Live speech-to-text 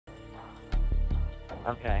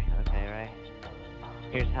Okay, right.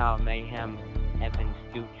 Here's how Mayhem Evans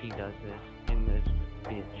Gucci does this in this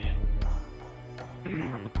bitch.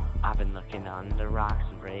 I've been looking under rocks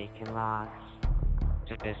and breaking locks,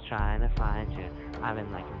 just trying to find you. I've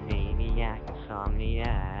been like a maniac,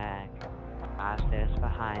 insomniac. I stairs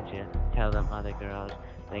behind you, tell them other girls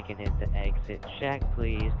they can hit the exit check,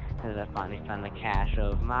 please. Cause I finally found the cash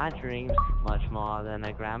of my dreams, much more than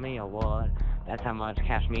a Grammy Award. That's how much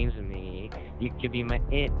cash means to me. You could be my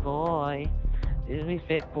it boy. This is me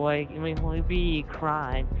fit boy, we will be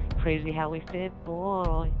crime. Crazy how we fit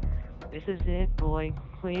boy. This is it boy,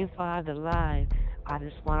 queen for the line. I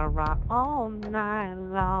just wanna rock all night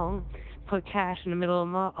long. Put cash in the middle of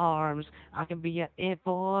my arms. I can be a it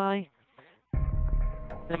boy.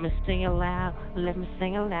 Let me sing it loud, let me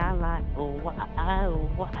sing it loud like oh,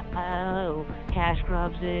 oh, oh. Cash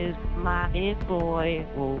Grubs is my it boy.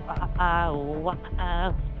 Oh, oh,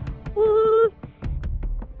 oh. Woo!